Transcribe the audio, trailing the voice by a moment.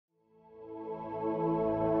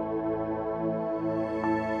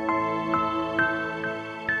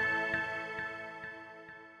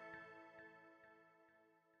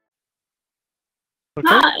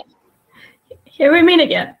Here we meet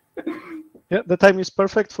again. Yeah, the time is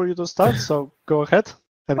perfect for you to start, so go ahead.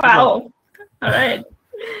 Wow. All right.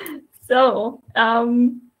 So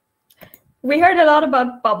we heard a lot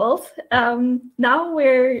about bubbles. Now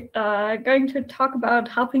we're going to talk about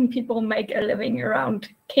helping people make a living around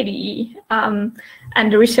KDE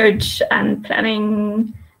and the research and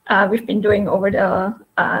planning we've been doing over the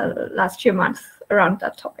last few months around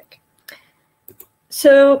that topic.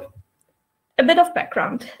 So a bit of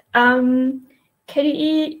background.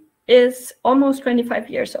 KDE is almost 25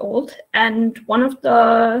 years old, and one of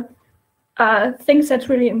the things that's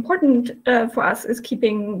really important for us is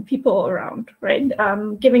keeping people around, right?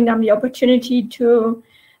 Giving them the opportunity to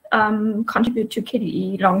contribute to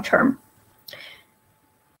KDE long term.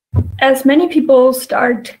 As many people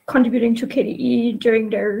start contributing to KDE during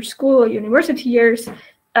their school or university years,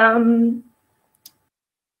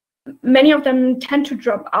 many of them tend to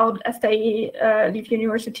drop out as they leave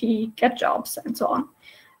university, get jobs, and so on.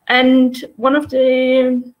 And one of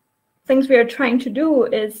the things we are trying to do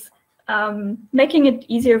is making it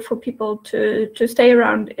easier for people to stay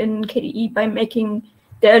around in KDE by making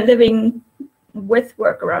their living with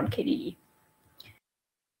work around KDE.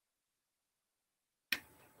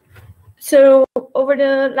 So over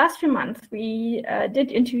the last few months, we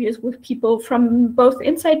did interviews with people from both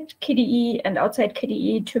inside KDE and outside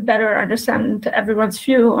KDE to better understand everyone's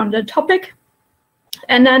view on the topic,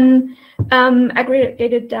 and then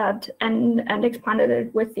aggregated that and expanded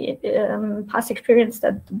it with the past experience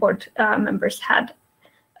that the board members had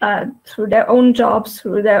through their own jobs,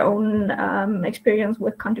 through their own experience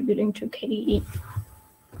with contributing to KDE.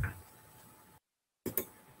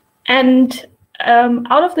 And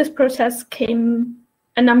out of this process came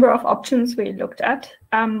a number of options we looked at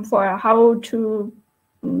for how to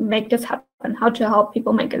make this happen, how to help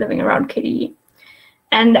people make a living around KDE.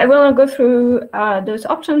 And I will go through those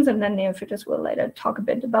options, and then Neofytos will later talk a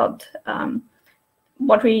bit about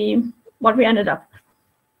what we ended up.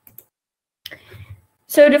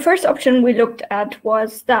 So the first option we looked at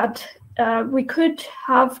was that we could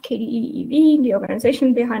have KDE EV, the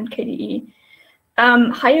organization behind KDE,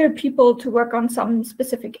 hire people to work on some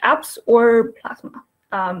specific apps or Plasma.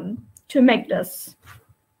 To make this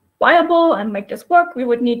viable and make this work, we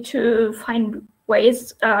would need to find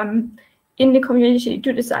ways in the community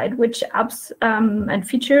to decide which apps and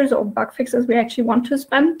features or bug fixes we actually want to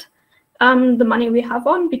spend the money we have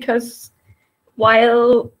on, because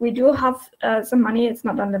while we do have some money, it's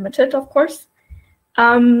not unlimited, of course.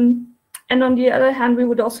 And on the other hand, we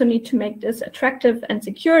would also need to make this attractive and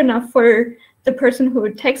secure enough for the person who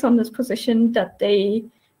takes on this position that they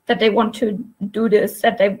want to do this,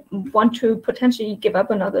 that they want to potentially give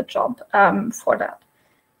up another job for that.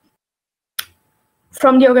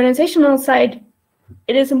 From the organizational side,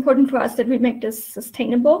 it is important for us that we make this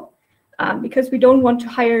sustainable because we don't want to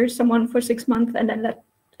hire someone for 6 months and then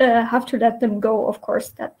have to let them go. Of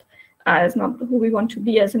course, that is not who we want to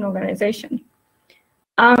be as an organization.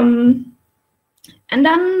 And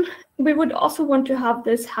then we would also want to have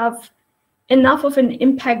this have enough of an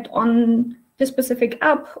impact on the specific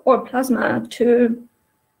app or Plasma to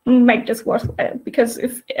make this worthwhile. Because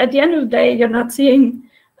if at the end of the day you're not seeing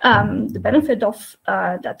the benefit of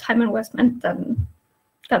that time investment, then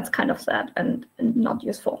that's kind of sad and not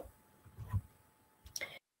useful.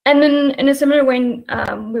 And in a similar way,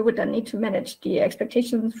 we would then need to manage the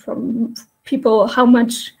expectations from people, how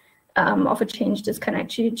much of a change this can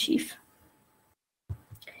actually achieve.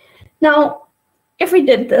 Now, if we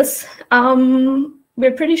did this,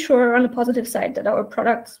 we're pretty sure on the positive side that our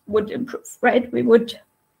products would improve, right? We would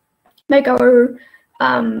make our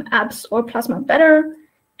apps or Plasma better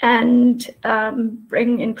and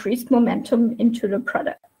bring increased momentum into the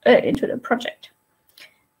project.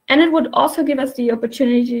 And it would also give us the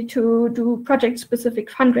opportunity to do project-specific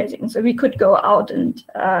fundraising. So we could go out and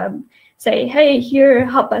say, hey, here,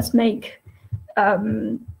 help us make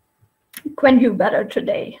Quenview better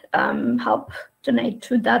today. Help donate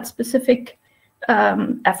to that specific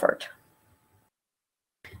effort.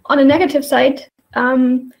 On the negative side,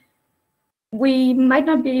 we might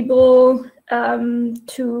not be able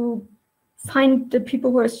to find the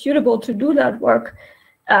people who are suitable to do that work,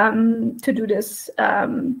 to do this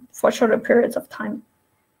for shorter periods of time.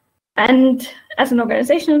 And as an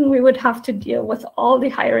organization, we would have to deal with all the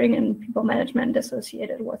hiring and people management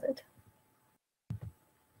associated with it.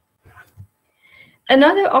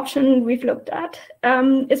 Another option we've looked at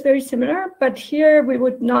is very similar, but here we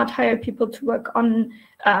would not hire people to work on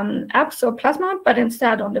apps or Plasma, but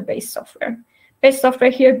instead on the base software. Base software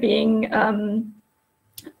here being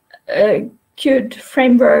Qt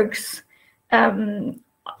frameworks,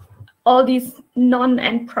 all these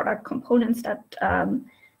non-end product components that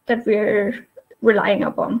that we're relying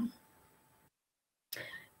upon.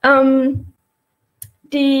 What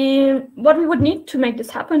we would need to make this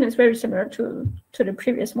happen is very similar to the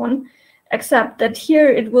previous one, except that here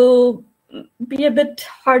it will be a bit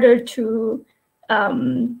harder to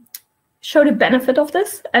show the benefit of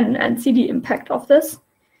this and see the impact of this.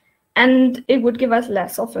 And it would give us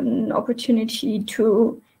less of an opportunity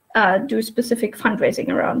to do specific fundraising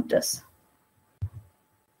around this.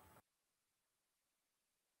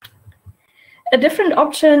 A different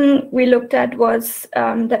option we looked at was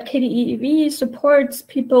that KDE EV supports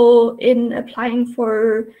people in applying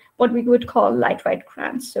for what we would call lightweight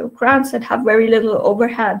grants. So grants that have very little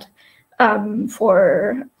overhead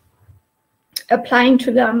for applying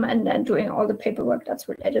to them and then doing all the paperwork that's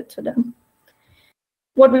related to them.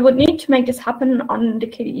 What we would need to make this happen on the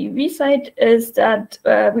KDE EV side is that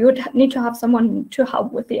we would need to have someone to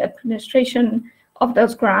help with the administration of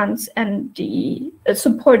those grants and the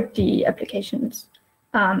support the applications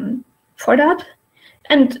for that.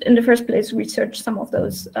 And in the first place, research some of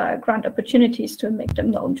those grant opportunities to make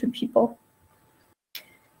them known to people.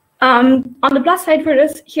 On the plus side for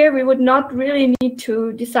this, here we would not really need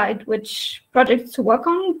to decide which projects to work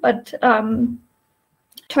on, but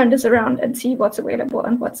turn this around and see what's available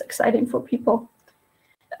and what's exciting for people.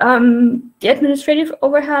 The administrative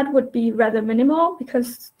overhead would be rather minimal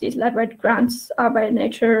because these lightweight grants are by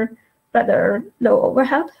nature rather low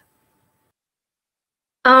overhead.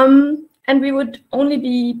 And we would only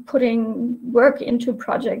be putting work into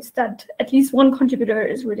projects that at least one contributor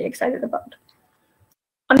is really excited about.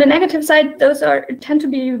 On the negative side, those tend to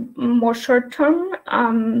be more short-term,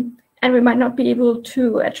 and we might not be able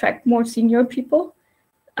to attract more senior people.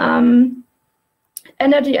 And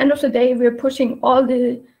at the end of the day, we're pushing all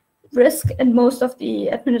the risk and most of the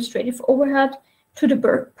administrative overhead to the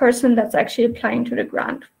person that's actually applying to the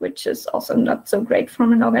grant, which is also not so great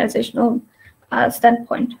from an organizational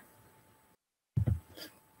standpoint.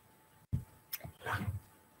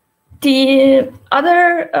 The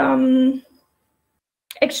other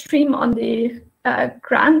extreme on the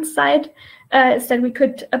grant side is that we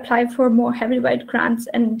could apply for more heavyweight grants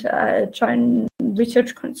and join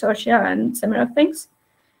research consortia and similar things.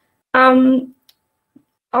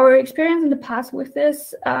 Our experience in the past with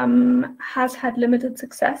this has had limited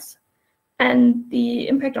success, and the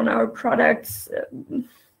impact on our products,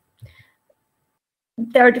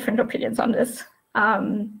 there are different opinions on this.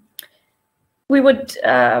 We would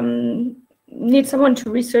need someone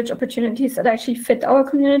to research opportunities that actually fit our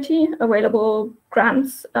community, available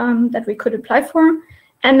grants that we could apply for,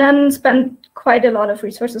 and then spend quite a lot of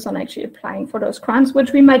resources on actually applying for those grants,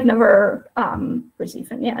 which we might never receive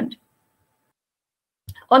in the end.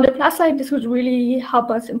 On the plus side, this would really help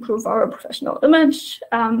us improve our professional image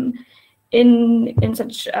in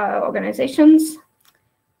such organizations.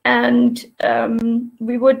 And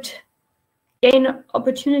we would gain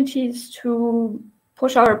opportunities to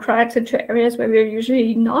push our products into areas where we're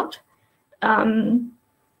usually not. And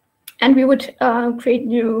we would create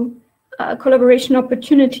new collaboration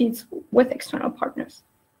opportunities with external partners.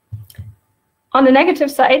 On the negative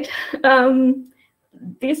side,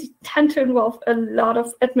 these tend to involve a lot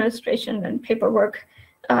of administration and paperwork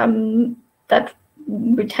that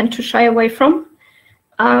we tend to shy away from.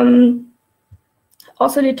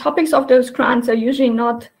 Also, the topics of those grants are usually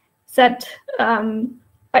not set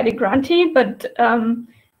by the grantee, but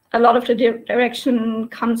a lot of the direction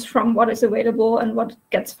comes from what is available and what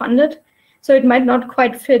gets funded. So it might not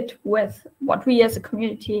quite fit with what we as a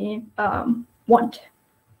community want.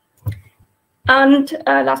 And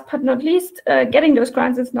last but not least, getting those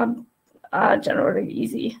grants is not generally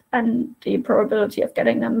easy, and the probability of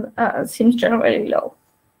getting them seems generally low.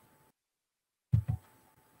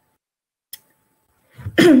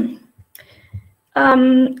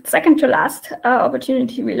 Second to last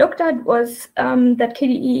opportunity we looked at was that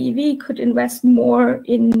KDE EV could invest more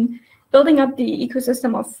in building up the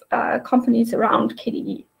ecosystem of companies around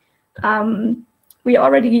KDE. We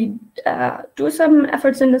already do some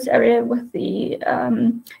efforts in this area with the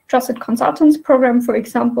Trusted Consultants program, for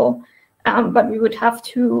example, but we would have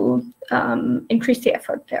to increase the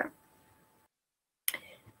effort there.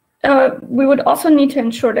 We would also need to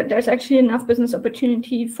ensure that there's actually enough business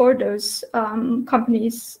opportunity for those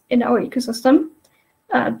companies in our ecosystem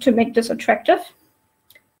to make this attractive.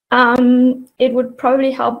 It would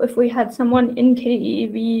probably help if we had someone in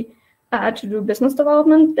KDE EV to do business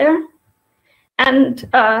development there, and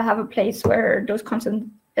have a place where those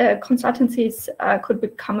consultancies could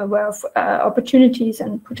become aware of opportunities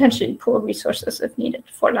and potentially pool resources if needed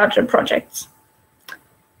for larger projects.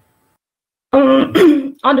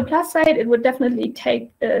 On the plus side, it would definitely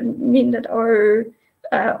mean that our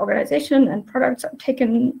organization and products are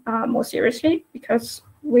taken more seriously because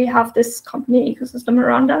we have this company ecosystem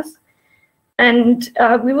around us. And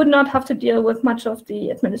we would not have to deal with much of the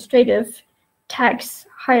administrative tax,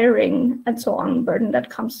 hiring, and so on burden that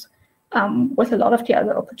comes with a lot of the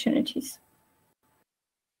other opportunities.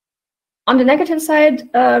 On the negative side,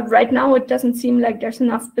 right now, it doesn't seem like there's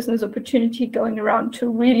enough business opportunity going around to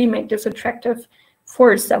really make this attractive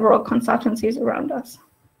for several consultancies around us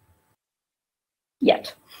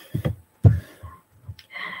yet.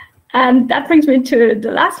 And that brings me to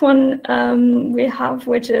the last one we have,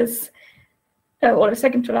 which is, or the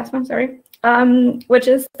second to last one, sorry, which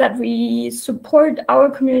is that we support our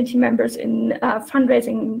community members in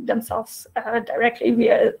fundraising themselves directly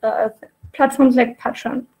via platforms like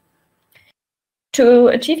Patreon. To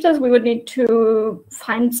achieve this, we would need to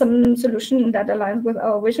find some solution that aligns with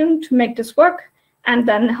our vision to make this work, and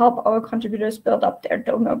then help our contributors build up their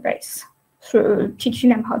donor base through teaching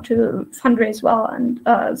them how to fundraise well and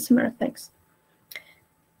similar things.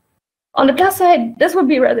 On the plus side, this would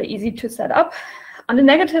be rather easy to set up. On the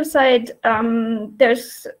negative side,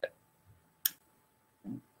 there's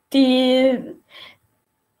the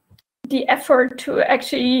effort to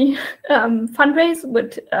actually fundraise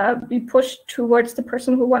would be pushed towards the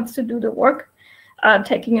person who wants to do the work,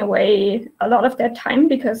 taking away a lot of their time,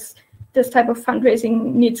 because this type of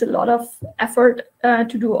fundraising needs a lot of effort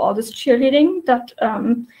to do all this cheerleading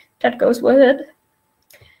that goes with it.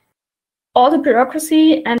 All the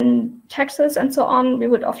bureaucracy and taxes and so on, we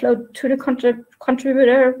would offload to the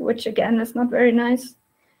contributor, which again is not very nice.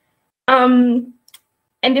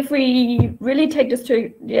 And if we really take this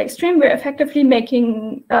to the extreme, we're effectively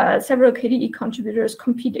making several KDE contributors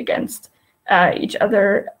compete against each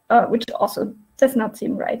other, which also does not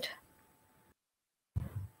seem right.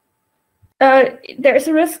 There is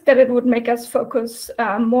a risk that it would make us focus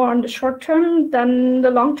more on the short term than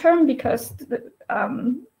the long term, because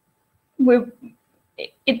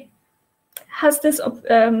it has this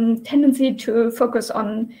tendency to focus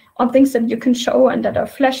on things that you can show and that are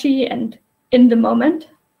flashy and in the moment.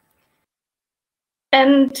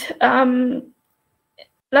 And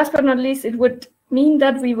last but not least, it would mean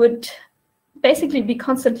that we would basically be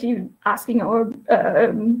constantly asking our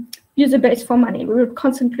user base for money. We would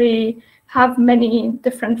constantly have many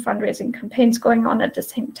different fundraising campaigns going on at the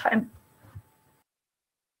same time.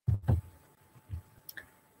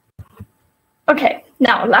 Okay,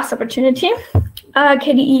 now last opportunity.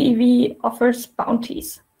 KDE EV offers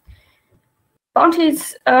bounties.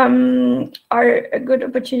 Bounties are a good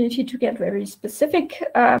opportunity to get very specific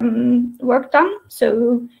work done.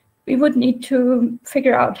 So we would need to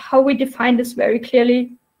figure out how we define this very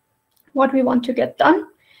clearly, what we want to get done,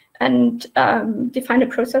 and define a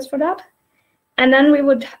process for that. And then we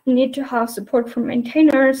would need to have support from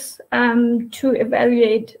maintainers to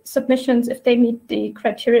evaluate submissions if they meet the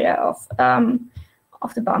criteria of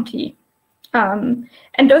the bounty.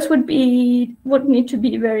 And those would need to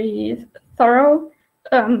be very thorough,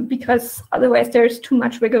 because otherwise there's too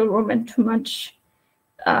much wiggle room and too much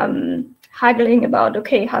haggling about,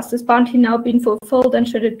 okay, has this bounty now been fulfilled and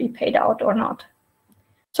should it be paid out or not?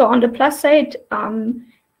 So on the plus side,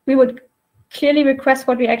 we would clearly request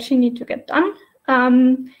what we actually need to get done.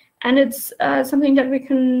 And it's something that we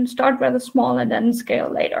can start rather small and then scale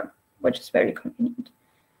later, which is very convenient.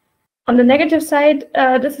 On the negative side,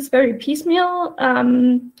 this is very piecemeal,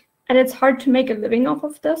 and it's hard to make a living off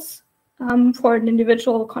of this for an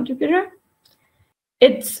individual contributor.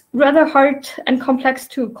 It's rather hard and complex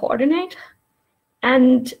to coordinate,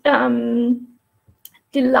 and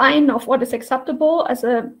the line of what is acceptable as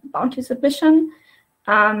a bounty submission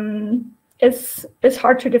is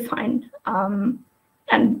hard to define,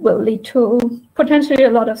 and will lead to potentially a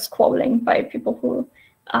lot of squabbling by people who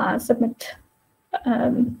submit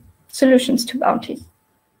solutions to bounties.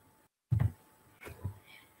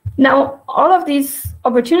 Now, all of these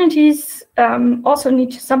opportunities also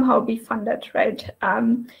need to somehow be funded, right?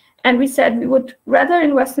 And we said we would rather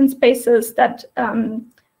invest in spaces that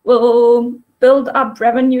will build up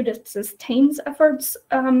revenue that sustains efforts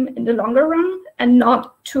in the longer run, and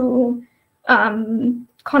not to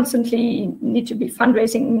constantly need to be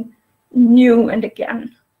fundraising new and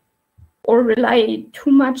again, or rely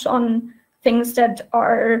too much on things that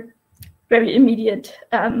are very immediate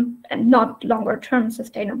and not longer term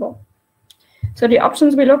sustainable. So the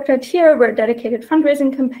options we looked at here were dedicated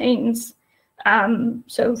fundraising campaigns,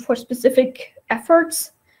 so for specific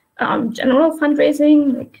efforts, general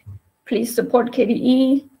fundraising, like please support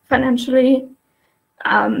KDE financially,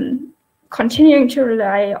 continuing to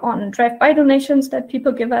rely on drive-by donations that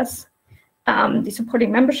people give us, the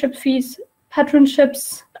supporting membership fees,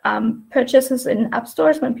 patronships, purchases in app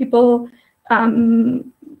stores when people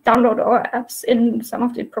download our apps in some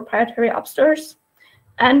of the proprietary app stores,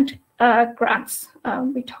 and grants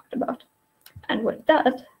we talked about. And with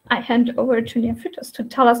that, I hand over to Neofytos to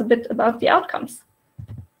tell us a bit about the outcomes.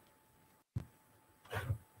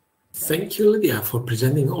 Thank you, Lydia, for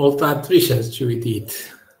presenting all that research we did.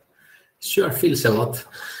 Sure feels a lot.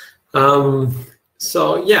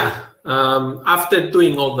 So yeah, after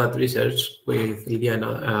doing all that research with Lydia and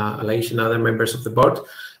Alicia and other members of the board,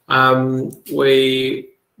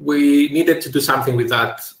 we needed to do something with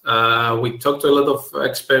that. We talked to a lot of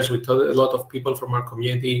experts, we talked to a lot of people from our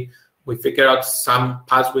community. We figured out some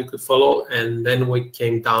paths we could follow, and then we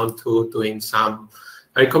came down to doing some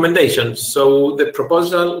recommendations. So the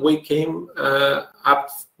proposal we came up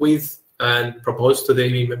with and proposed to the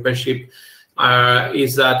EV membership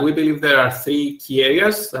is that we believe there are 3 key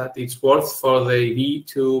areas that it's worth for the EV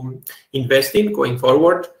to invest in going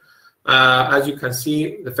forward. As you can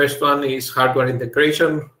see, the first one is hardware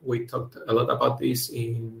integration. We talked a lot about this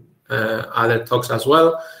in other talks as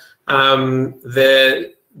well.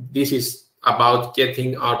 This is about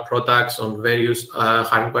getting our products on various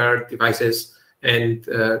hardware devices and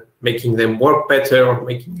making them work better, or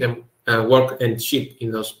making them work and ship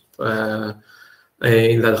in those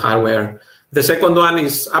in that hardware. The second one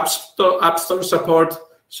is app store support.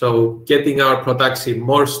 So getting our products in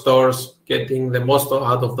more stores, getting the most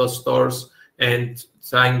out of those stores, and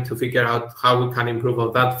trying to figure out how we can improve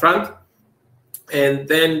on that front. And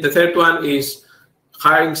then the third one is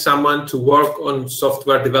hiring someone to work on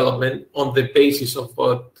software development on the basis of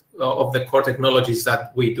the core technologies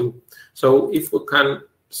that we do. So if we can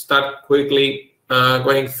start quickly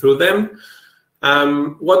going through them,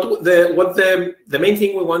 what the main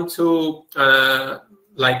thing we want to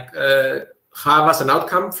have as an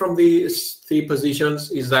outcome from these 3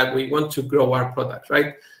 positions is that we want to grow our product,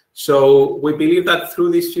 right? So we believe that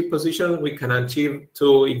through these 3 positions, we can achieve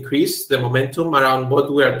to increase the momentum around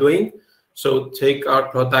what we are doing. So take our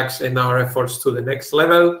products and our efforts to the next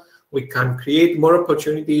level. We can create more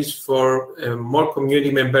opportunities for more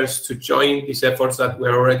community members to join these efforts that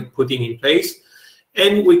we're already putting in place.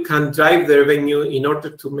 And we can drive the revenue in order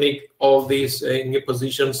to make all these new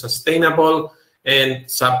positions sustainable and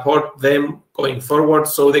support them going forward,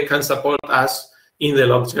 so they can support us in the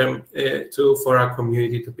long term for our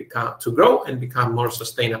community to grow and become more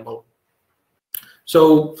sustainable.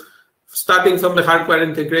 So starting from the hardware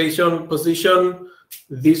integration position,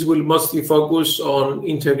 this will mostly focus on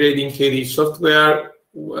integrating KDE software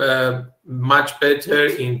much better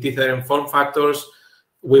in different form factors.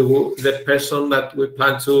 The person that we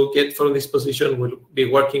plan to get from this position will be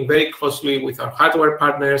working very closely with our hardware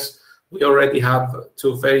partners. We already have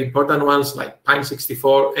 2 very important ones like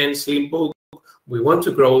Pintscher and Slimbook. We want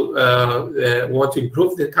to grow, we want to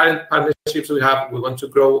improve the current partnerships we have. We want to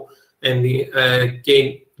grow and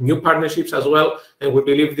gain new partnerships as well. And we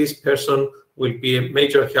believe this person will be a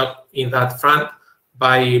major help in that front.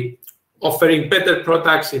 By offering better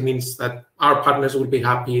products, it means that our partners will be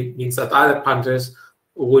happy. It means that other partners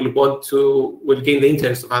will gain the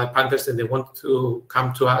interest of other partners, and they want to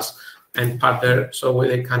come to us and partner so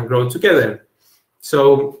they can grow together.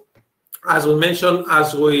 So as we mentioned,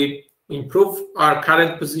 as we improve our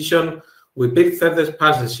current position, we build further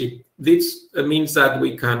partnership. This means that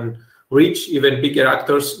we can reach even bigger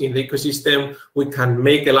actors in the ecosystem. We can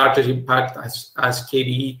make a larger impact as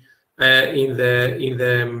KDE in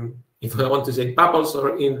the if I want to say bubbles,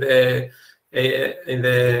 or in the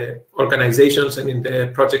organizations and in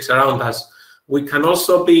the projects around us. We can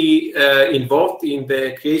also be involved in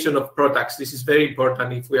the creation of products. This is very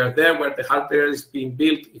important. If we are there where the hardware is being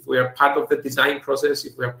built, if we are part of the design process,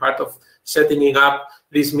 if we are part of setting it up,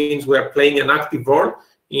 this means we are playing an active role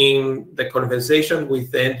in the conversation with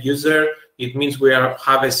the end user. It means we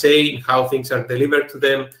have a say in how things are delivered to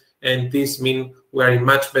them, and this means we are in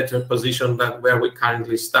much better position than where we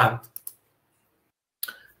currently stand.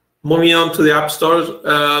 Moving on to the App Store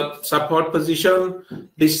support position,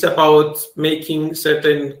 this is about making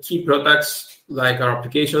certain key products like our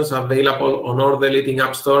applications available on all the leading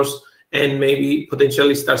app stores, and maybe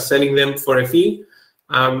potentially start selling them for a fee.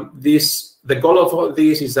 The goal of all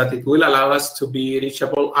this is that it will allow us to be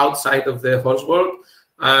reachable outside of the host world.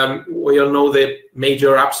 We all know the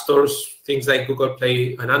major app stores, things like Google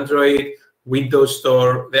Play and Android, Windows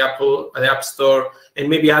Store, the App Store, and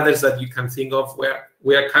maybe others that you can think of where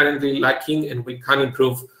we are currently lacking, and we can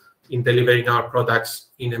improve in delivering our products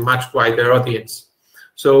in a much wider audience.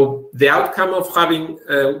 So the outcome of having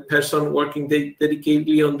a person working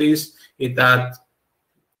dedicatedly on this is that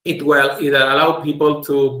it will either allow people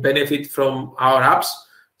to benefit from our apps,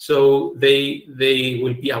 so they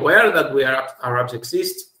will be aware that our apps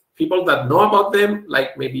exist. People that know about them,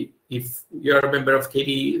 like maybe if you're a member of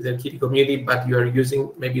KDE, the KDE community, but you're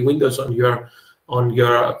using maybe Windows at your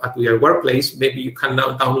workplace, maybe you can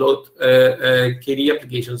now download KDE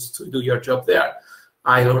applications to do your job there.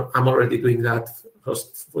 I'm already doing that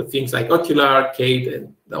for things like Ocular, Kate,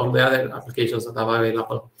 and all the other applications that are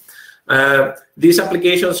available. These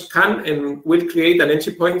applications can and will create an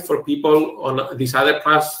entry point for people on these other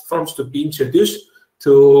platforms to be introduced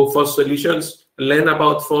to FOSS solutions, learn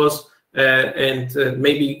about FOSS, and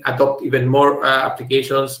maybe adopt even more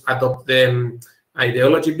applications, adopt the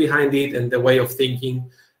ideology behind it and the way of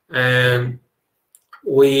thinking.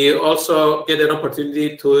 We also get an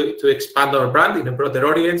opportunity to expand our brand in a broader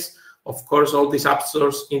audience. Of course, all these app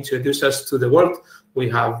stores introduce us to the world. We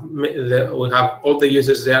have all the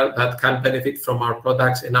users there that can benefit from our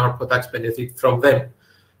products, and our products benefit from them.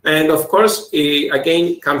 And of course, it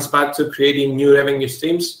again comes back to creating new revenue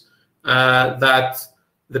streams. That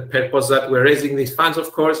the purpose that we're raising these funds,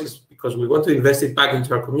 of course, is because we want to invest it back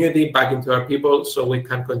into our community, back into our people, so we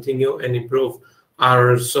can continue and improve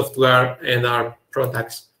our software and our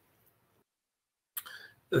products.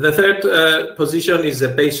 The third position is the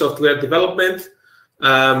base software development.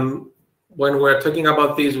 When we're talking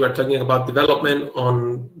about this, we're talking about development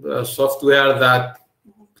on software that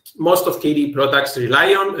most of KDE products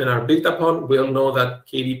rely on and are built upon. We all know that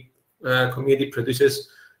KDE community produces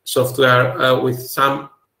software with some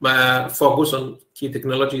focus on key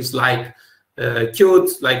technologies like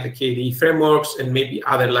Qt, like the KDE frameworks, and maybe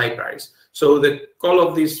other libraries. So the goal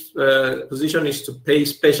of this position is to pay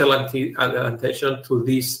special attention to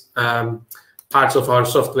these parts of our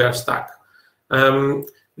software stack.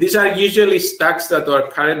 These are usually stacks that our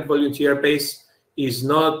current volunteer base is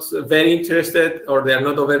not very interested, or they're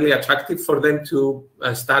not overly attractive for them to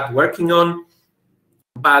start working on.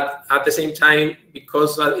 But at the same time,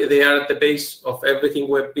 because they are at the base of everything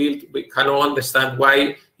we've built, we can all understand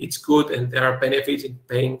why it's good, and there are benefits in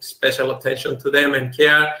paying special attention to them and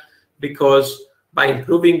care, because by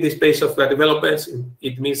improving this base software developments,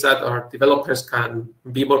 it means that our developers can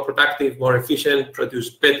be more productive, more efficient, produce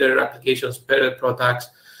better applications, better products,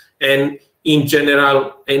 and in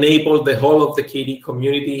general, enable the whole of the KDE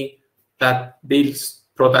community that builds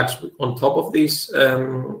products on top of this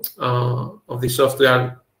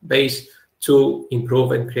software base to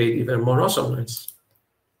improve and create even more awesomeness.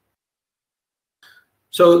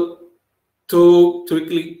 So to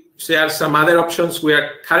quickly share some other options we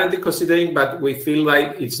are currently considering, but we feel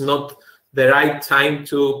like it's not the right time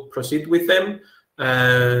to proceed with them.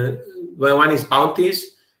 One is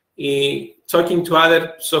bounties. Talking to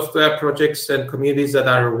other software projects and communities that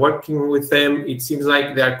are working with them, it seems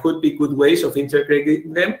like there could be good ways of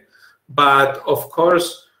integrating them. But of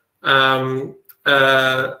course, there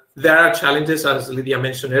are challenges, as Lydia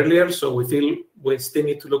mentioned earlier, so we feel we still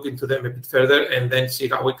need to look into them a bit further and then see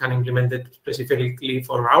how we can implement it specifically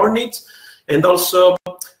for our needs. And also,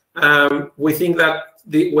 we think that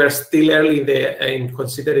we're still early in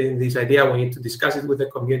considering this idea. We need to discuss it with the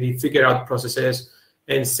community, figure out processes,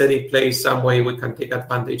 and set in place some way we can take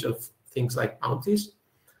advantage of things like bounties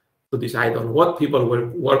to decide on what people will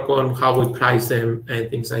work on, how we price them, and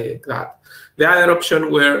things like that. The other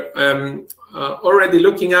option we're already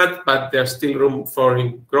looking at, but there's still room for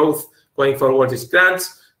growth going forward, is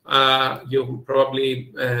grants. You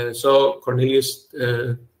probably saw Cornelius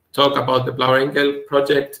talk about the Blauer Engel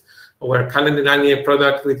project. We're currently running a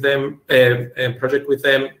project with them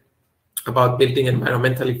about building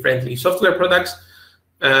environmentally friendly software products.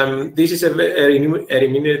 This is a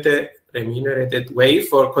remunerated way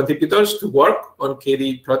for contributors to work on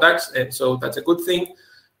KDE products, and so that's a good thing.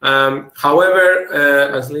 However,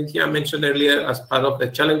 as Lydia mentioned earlier, as part of the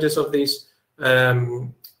challenges of this,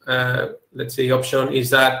 let's say, option is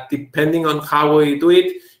that depending on how we do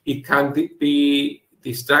it, it can be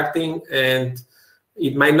distracting, and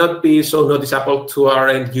it might not be so noticeable to our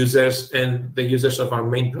end users and the users of our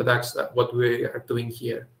main products that what we are doing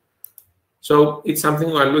here. So it's something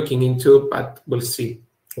we're looking into, but we'll see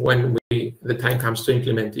when the time comes to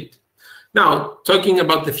implement it. Now, talking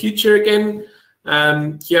about the future again,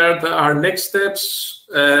 here are our next steps.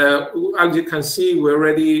 As you can see, we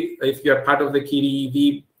already, if you're part of the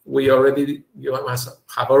KDE, you must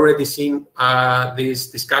have already seen this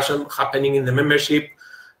discussion happening in the membership.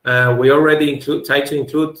 We already try to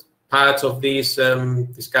include parts of this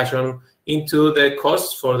discussion into the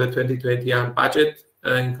costs for the 2020 budget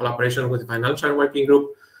in collaboration with the financial working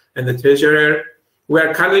group and the treasurer. We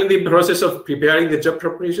are currently in the process of preparing the job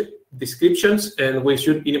descriptions, and we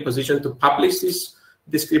should be in a position to publish this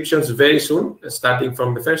descriptions very soon, starting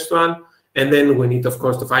from the first one. And then we need, of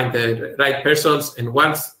course, to find the right persons. And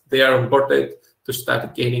once they are onboarded, to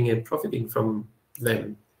start gaining and profiting from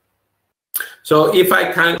them. So if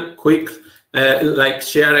I can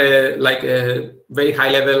share a very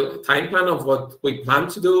high-level time plan of what we plan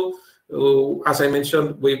to do. As I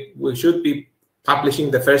mentioned, we should be publishing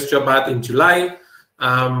the first job ad in July.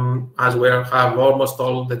 As we have almost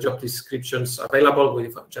all the job descriptions available,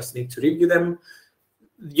 we just need to review them.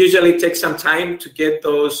 Usually it takes some time to get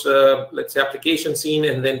those, let's say, applications in,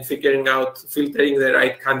 and then filtering the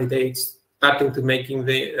right candidates, starting to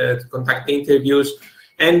conduct the interviews.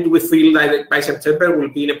 And we feel like by September we'll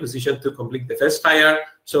be in a position to complete the first hire,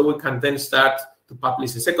 so we can then start to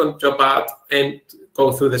publish the second job ad and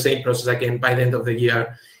go through the same process again by the end of the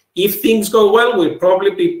year. If things go well, we'll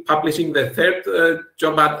probably be publishing the third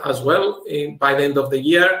job ad as well by the end of the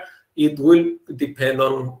year. It will depend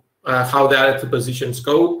on how the other two positions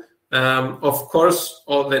go. Of course,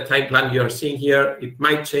 all the time plan you are seeing here, it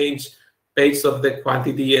might change based on the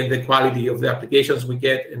quantity and the quality of the applications we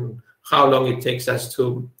get and how long it takes us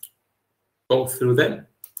to go through them.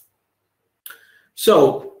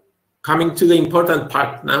 So coming to the important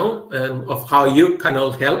part now of how you can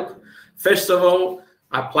all help. First of all,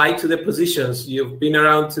 apply to the positions. You've been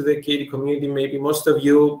around to the KDE community, maybe most of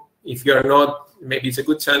you. If you're not, maybe it's a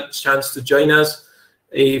good chance to join us.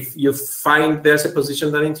 If you find there's a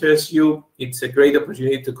position that interests you, it's a great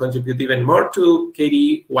opportunity to contribute even more to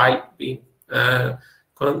KDE while being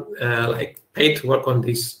paid to work on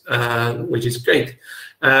this, which is great.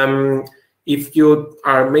 If you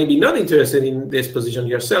are maybe not interested in this position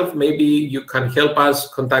yourself, maybe you can help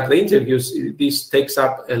us conduct the interviews. This takes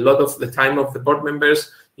up a lot of the time of the board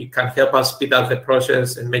members. It can help us speed up the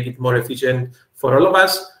process and make it more efficient for all of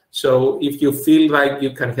us. So if you feel like you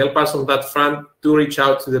can help us on that front, do reach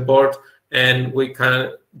out to the board, and we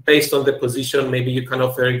can, based on the position, maybe you can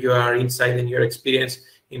offer your insight and your experience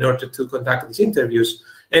in order to conduct these interviews.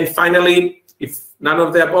 And finally, if none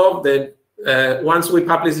of the above, then once we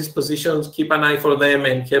publish these positions, keep an eye for them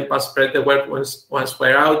and help us spread the word once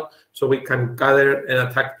we're out, so we can gather and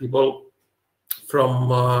attract people from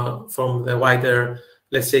the wider,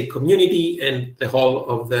 let's say, community and the whole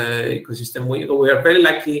of the ecosystem. We are very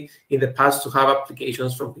lucky in the past to have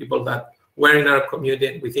applications from people that were in our community,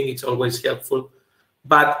 and we think it's always helpful.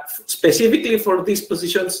 But specifically for these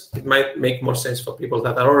positions, it might make more sense for people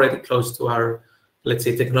that are already close to our, let's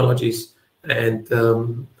say, technologies and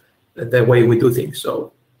the way we do things.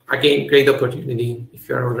 So again, great opportunity if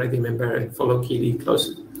you're already a member and follow KDE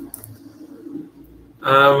closely.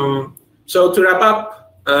 So to wrap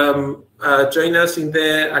up, join us in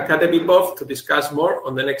the Academy BOF to discuss more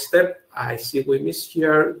on the next step. I see we missed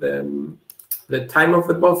here the time of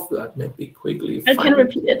the BOF. That may be quickly. I can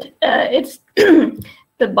repeat it. It's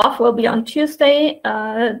the BOF will be on Tuesday,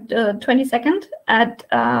 the 22nd at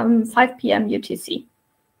 5 p.m. UTC.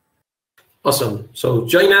 Awesome. So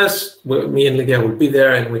join us. Me and Lydia will be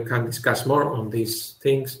there, and we can discuss more on these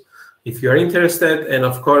things if you're interested. And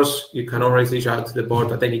of course, you can always reach out to the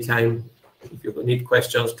board at any time if you need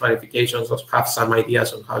questions, clarifications, or have some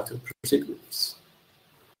ideas on how to proceed with this.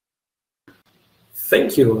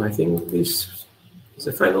 Thank you. I think this is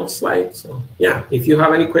the final slide. So yeah, if you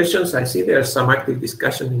have any questions, I see there's some active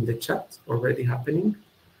discussion in the chat already happening.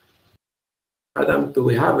 Adam, do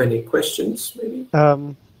we have any questions maybe?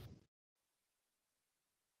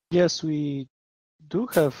 Yes, we do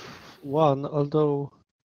have one, although,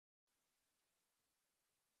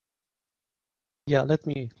 yeah, let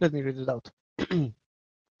me read it out.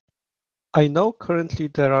 I know currently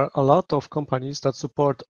there are a lot of companies that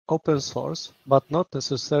support open source, but not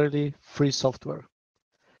necessarily free software.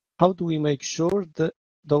 How do we make sure that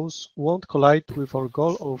those won't collide with our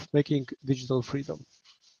goal of making digital freedom?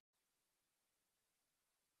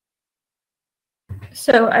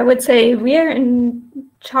 So I would say we are in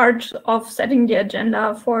charge of setting the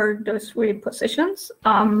agenda for those three positions.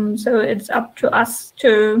 So it's up to us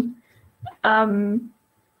to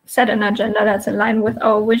set an agenda that's in line with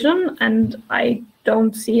our vision, and I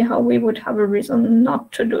don't see how we would have a reason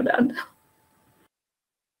not to do that.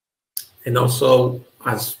 And also,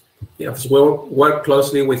 as we work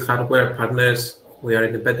closely with hardware partners, we are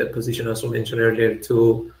in a better position, as we mentioned earlier,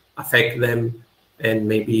 to affect them and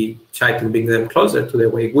maybe try to bring them closer to the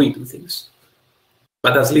way we do things.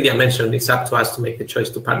 But as Lydia mentioned, it's up to us to make the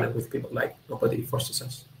choice to partner with people. Like, nobody forces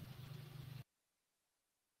us.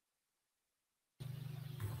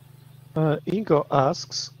 Ingo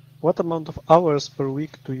asks, what amount of hours per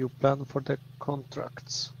week do you plan for the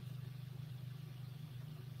contracts?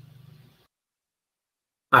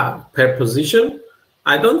 Per position,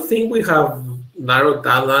 I don't think we have narrow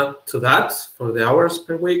down to that for the hours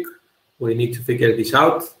per week. We need to figure this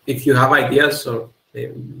out. If you have ideas, or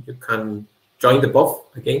you can join the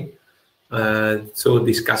BOF again to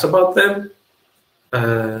discuss about them.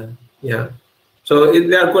 Yeah. So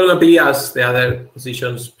they are going to be, as the other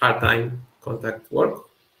positions, part-time contact work,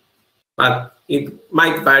 but it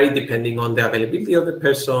might vary depending on the availability of the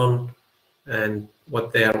person and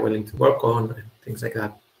what they are willing to work on and things like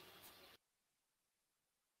that.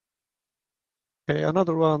 Okay,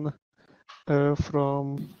 another one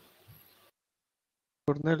from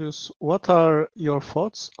Cornelius. What are your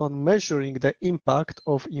thoughts on measuring the impact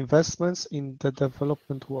of investments in the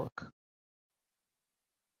development work?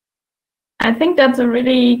 I think that's a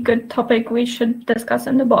really good topic we should discuss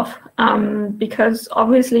in the BOF, because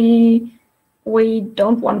obviously we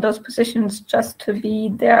don't want those positions just to be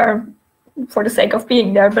there for the sake of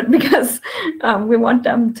being there, but because we want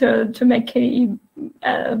them to make KDE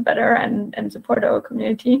better and support our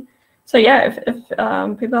community. So yeah,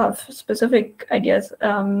 if people have specific ideas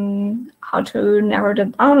how to narrow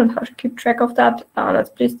that down and how to keep track of that, let's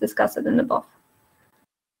please discuss it in the BOF.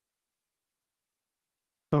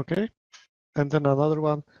 Okay. And then another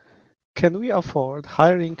one, can we afford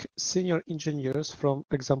hiring senior engineers from,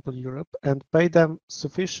 example, Europe and pay them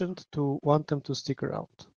sufficient to want them to stick around?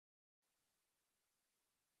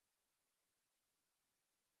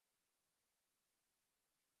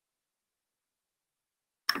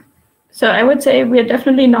 So I would say we're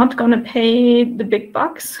definitely not going to pay the big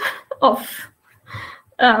bucks of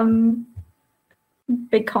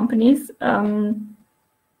big companies.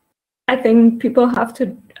 I think people have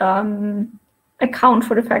to account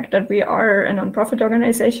for the fact that we are a non-profit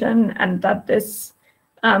organization and that this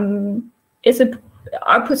are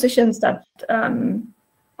positions that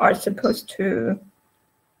are supposed to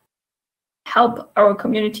help our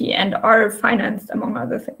community and are financed, among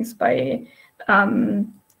other things, by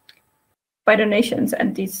donations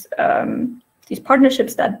and these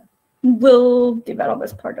partnerships that will develop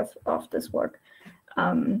as part of this work.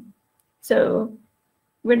 So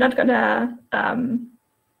we're not gonna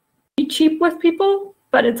be cheap with people,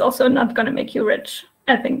 but it's also not gonna make you rich.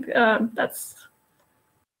 I think that's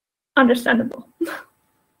understandable.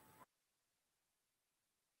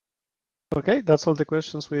 Okay, that's all the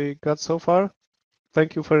questions we got so far.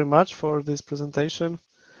 Thank you very much for this presentation.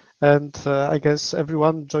 And I guess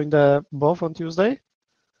everyone joined the BOF on Tuesday.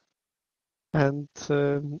 And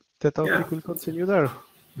the topic will continue there.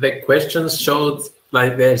 The questions showed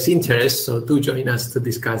like there's interest, so do join us to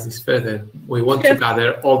discuss this further. We want to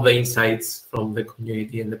gather all the insights from the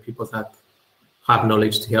community and the people that have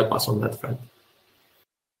knowledge to help us on that front.